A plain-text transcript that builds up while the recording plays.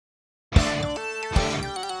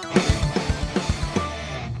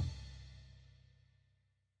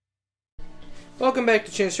Welcome back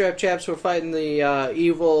to Chinstrap Chaps. We're fighting the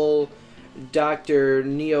evil Dr.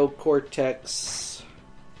 Neocortex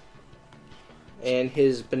and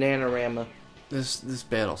his Bananarama. This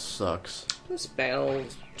battle sucks. This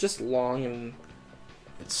battle's just long and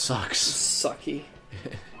it sucks. Sucky.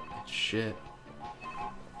 It's shit.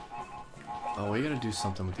 Oh, we gotta do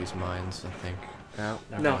something with these mines, I think. No,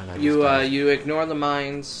 never no. mind, You ignore the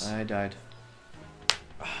mines. I died.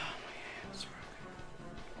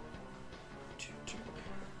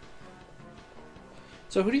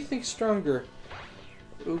 So who do you think's stronger?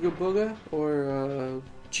 Ooga Booga or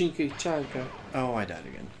Chinky Chanka? Oh, I died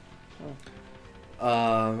again.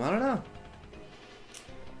 Oh. I don't know.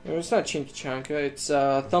 No, it's not Chinky Chanka, it's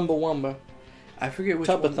Thumbawumba. I forget which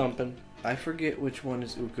Tubba one. Thumpin'. I forget which one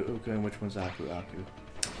is Uka Uka and which one's Aku Aku.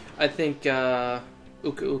 I think Uka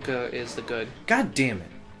Uka is the good. God damn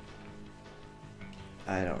it.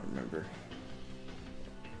 I don't remember.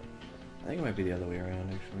 I think it might be the other way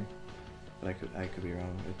around, actually. But I could be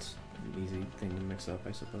wrong. It's an easy thing to mix up,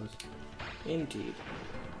 I suppose. Indeed.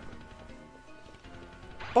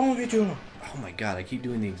 Oh my god, I keep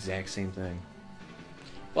doing the exact same thing.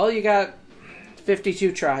 Well, you got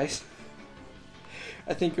 52 tries.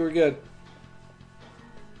 I think you were good.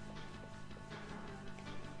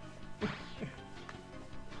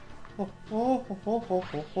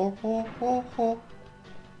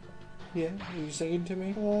 Yeah, are you singing to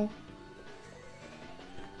me?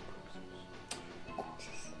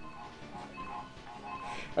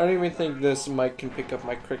 I don't even think this mic can pick up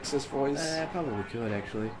my Crixus voice. I probably could,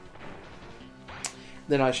 actually.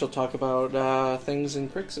 Then I shall talk about things in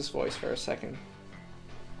Crixus voice for a second.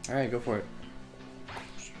 Alright, go for it.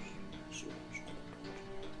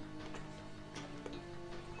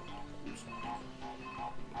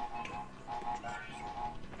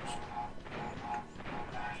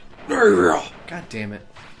 God damn it.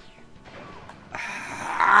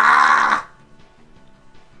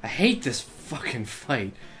 I hate this fucking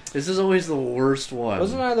fight. This is always the worst one.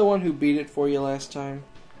 Wasn't I the one who beat it for you last time?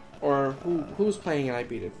 Or who was playing and I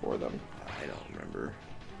beat it for them? I don't remember.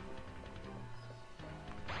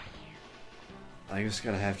 I just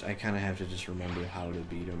gotta I kind of have to just remember how to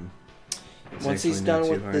beat him. It's once he's done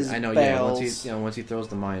with his I know, bells. yeah. Once he throws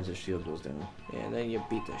the mines, his shield goes down. Yeah, and then you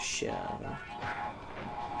beat the shit out of him.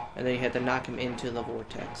 And then you had to knock him into the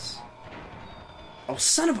vortex. Oh,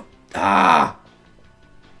 son of a... Ah!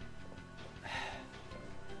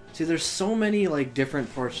 See, there's so many, like,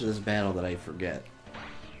 different parts of this battle that I forget.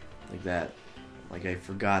 Like that. Like, I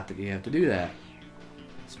forgot that you have to do that.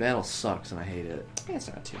 This battle sucks, and I hate it. Yeah, it's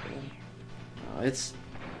not too bad. It's...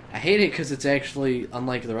 I hate it because it's actually,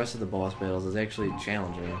 unlike the rest of the boss battles, it's actually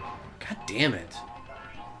challenging. God damn it.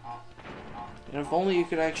 And if only you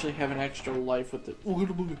could actually have an extra life with the...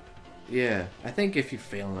 Yeah, I think if you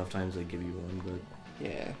fail enough times, they give you one, but...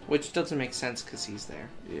 Yeah, which doesn't make sense because he's there.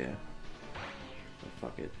 Yeah. But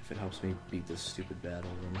fuck it. If it helps me beat this stupid battle,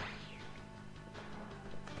 then...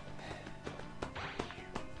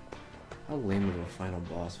 How lame of a final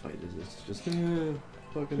boss fight is this? Just,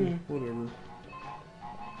 fucking whatever.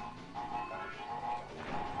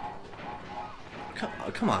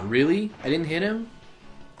 Come on, really? I didn't hit him?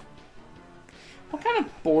 What kind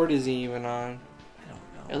of board is he even on? I don't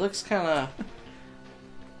know. It looks kind of...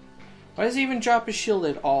 Why does he even drop his shield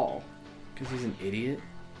at all? Because he's an idiot?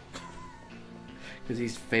 Because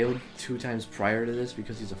he's failed 2 times prior to this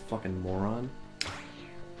because he's a fucking moron?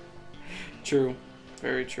 True.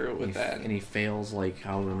 Very true with that. And he fails like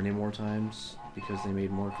however many more times because they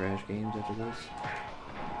made more Crash games after this?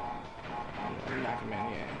 Knock him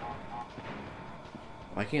in, yeah.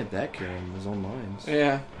 Why can't that kill him? His own mines.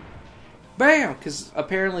 Yeah. Bam! Because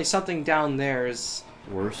apparently something down there is...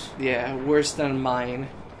 Worse? Yeah, worse than mine.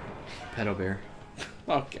 Pedo Bear.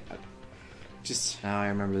 Oh, God. Just... Now I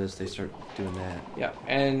remember this, they start doing that. Yeah,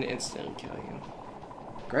 and instantly kill you.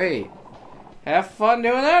 Great! Have fun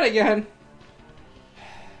doing that again!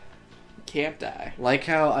 Can't die. I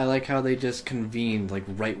like how they just convened, like,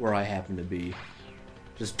 right where I happen to be.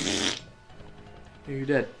 Just... You're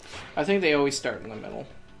dead. I think they always start in the middle.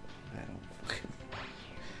 I don't fucking...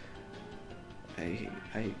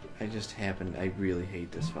 I just happen... I really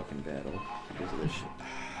hate this fucking battle because of this shit.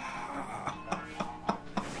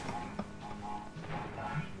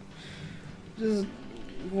 Just...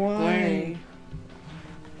 Why?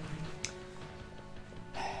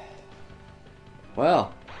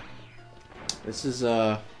 Well... This is,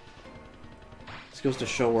 this goes to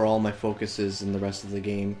show where all my focus is in the rest of the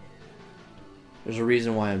game. There's a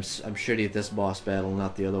reason why I'm shitty at this boss battle,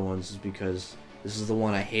 not the other ones, is because this is the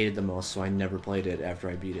one I hated the most, so I never played it after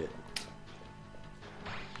I beat it.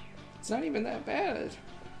 It's not even that bad.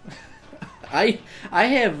 I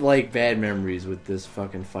have like bad memories with this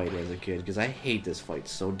fucking fight as a kid because I hate this fight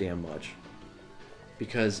so damn much.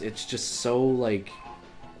 Because it's just so like,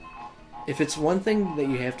 if it's one thing that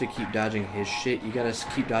you have to keep dodging his shit, you gotta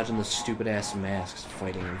keep dodging the stupid ass masks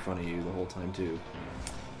fighting in front of you the whole time too.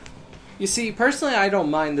 You see, personally, I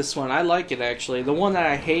don't mind this one. I like it actually. The one that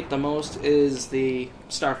I hate the most is the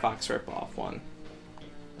Star Fox ripoff one.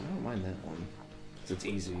 I don't mind that one because it's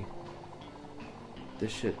easy.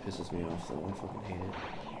 This shit pisses me off though. I fucking hate it.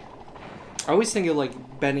 I always think of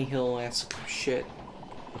like Benny Hill-esque shit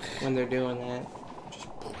when they're doing that. Just,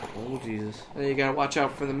 oh Jesus! and you gotta watch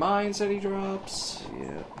out for the mines that he drops.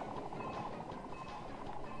 Yeah.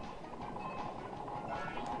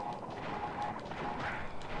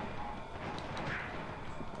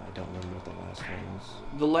 I don't remember what the last one was.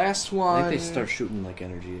 The last one... I think they start shooting like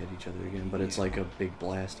energy at each other again, but it's like a big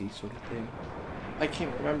blasty sort of thing. I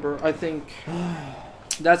can't remember. I think...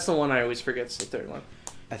 that's the one I always forget. It's the third one.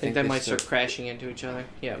 I think they might start crashing into each other.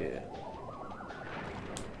 Yeah.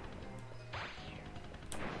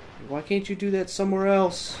 Why can't you do that somewhere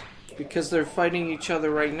else? Because they're fighting each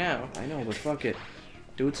other right now. I know, but fuck it.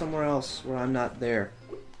 Do it somewhere else where I'm not there.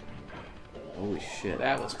 Holy shit.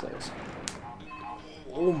 That was close.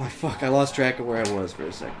 Oh my fuck, I lost track of where I was for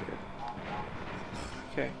a second.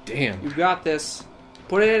 Okay. Damn. You got this.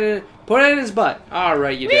 Put it in his butt.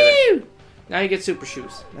 Alright, you did it. Now you get super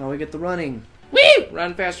shoes. Now we get the running. Woo!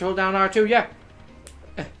 Run faster, hold down R2, yeah.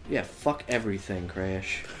 Yeah, fuck everything,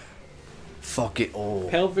 Crash. Fuck it all.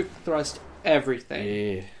 Pelvic thrust everything.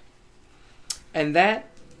 Yeah. And that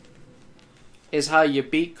is how you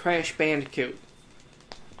beat Crash Bandicoot.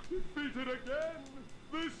 Beat it again!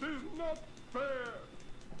 This is not fair!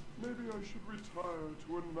 Maybe I should retire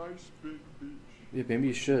to a nice big beach. Yeah, maybe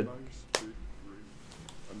you should. Nice big drink.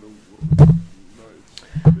 And a woman.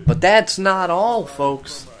 Nice big... But that's not all,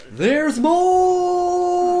 folks. There's more!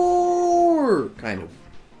 Kind of.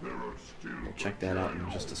 We'll check that out in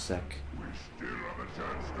just a sec. We still have a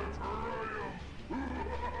chance to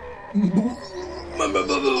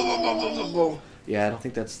triumph. Yeah, I don't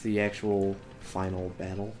think that's the actual final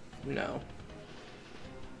battle. No.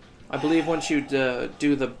 I believe once you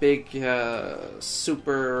do the big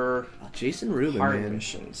super Jason Rubin, hard man.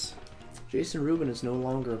 missions. Jason Rubin is no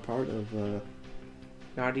longer a part of,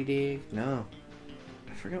 Naughty Dave. no.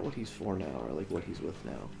 I forgot what he's for now, or like what he's with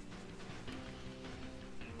now.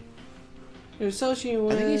 You're associated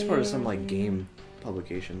with... I think he's part of some like game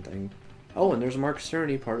publication thing. Oh, and there's Mark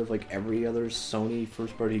Cerny, part of like every other Sony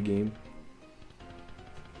first-party game.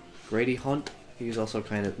 Grady Hunt, he's also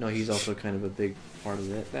kind of a big part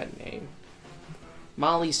of it. That name.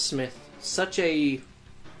 Molly Smith. Such a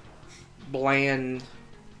bland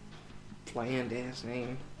ass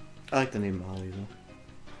name. I like the name Molly though.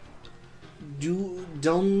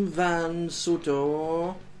 Don Van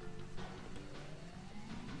Soto.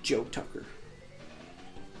 Joe Tucker.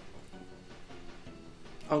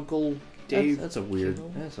 Uncle Dave. That's a weird.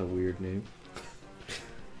 Kittle? That's a weird name.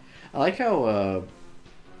 I like how,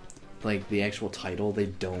 like the actual title, they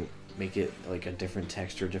don't make it like a different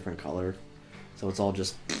texture, different color, so it's all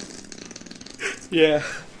just. Yeah.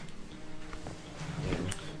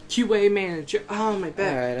 QA manager. Oh, my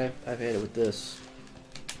back. All right, I've had it with this.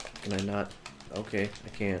 Can I not? Okay, I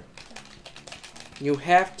can't. You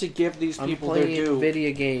have to give these I'm people their playing due.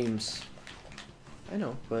 video games. I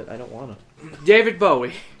know, but I don't wanna. David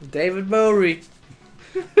Bowie. David Bowie.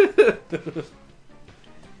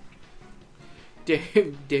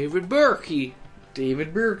 David Berkey.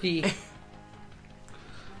 David Berkey.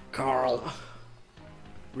 Carl.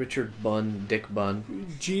 Richard Bunn. Dick Bunn.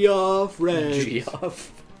 Geoff Red.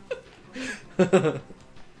 Geoff. What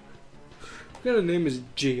kind of name is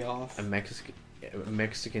Geoff? A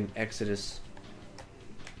Mexican Exodus.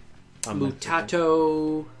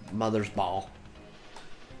 Mutato. Mother's Ball.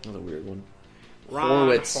 Another weird one.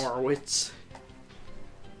 Horwitz.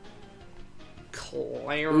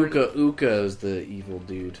 Clarence. Uka is the evil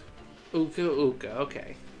dude. Uka,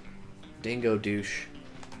 okay. Dingo douche.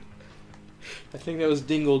 I think that was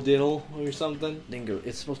Dingle Diddle or something. Dingo.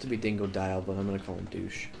 It's supposed to be Dingo Dial, but I'm gonna call him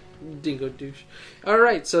douche. Dingo douche.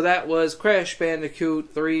 Alright, so that was Crash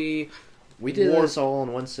Bandicoot 3. We did this all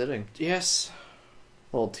in one sitting. Yes.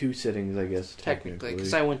 Well, 2 sittings, I guess. Technically,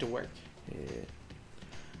 because I went to work. Yeah.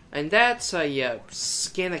 And that's a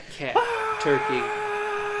skin a cat turkey.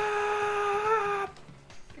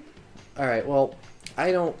 Alright, well,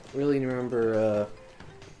 I don't really remember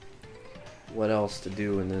what else to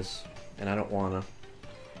do in this, and I don't wanna.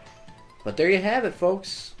 But there you have it,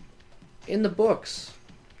 folks. In the books.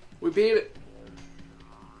 We beat it.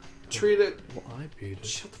 Treat it. Well, I beat it.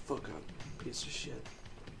 Shut the fuck up, piece of shit.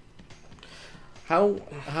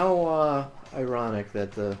 How ironic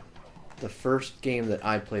that the first game that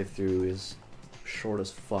I played through is short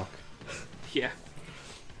as fuck. Yeah.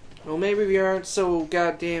 Well, maybe we aren't so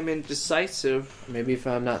goddamn indecisive. Maybe if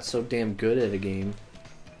I'm not so damn good at a game.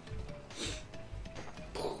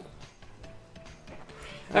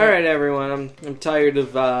 Alright, everyone. I'm tired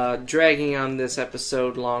of dragging on this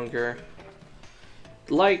episode longer.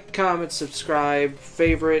 Like, comment, subscribe,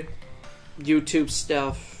 favorite YouTube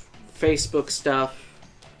stuff, Facebook stuff,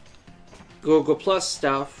 Google Plus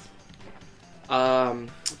stuff. Buy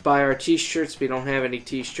our t-shirts. We don't have any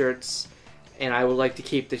t-shirts. And I would like to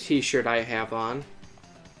keep the t-shirt I have on.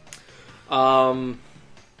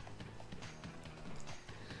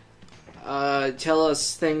 Tell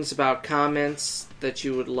us things about comments that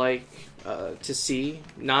you would like to see.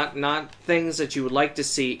 Not things that you would like to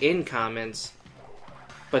see in comments,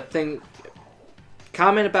 but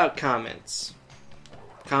comment about comments.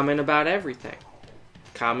 Comment about everything.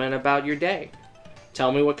 Comment about your day.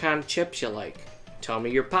 Tell me what kind of chips you like. Tell me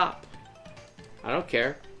your pop. I don't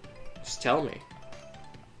care. Just tell me.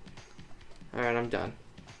 Alright, I'm done.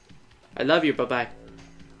 I love you. Bye-bye.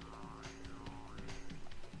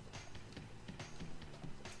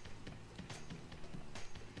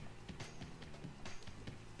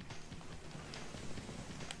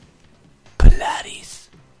 Pilates.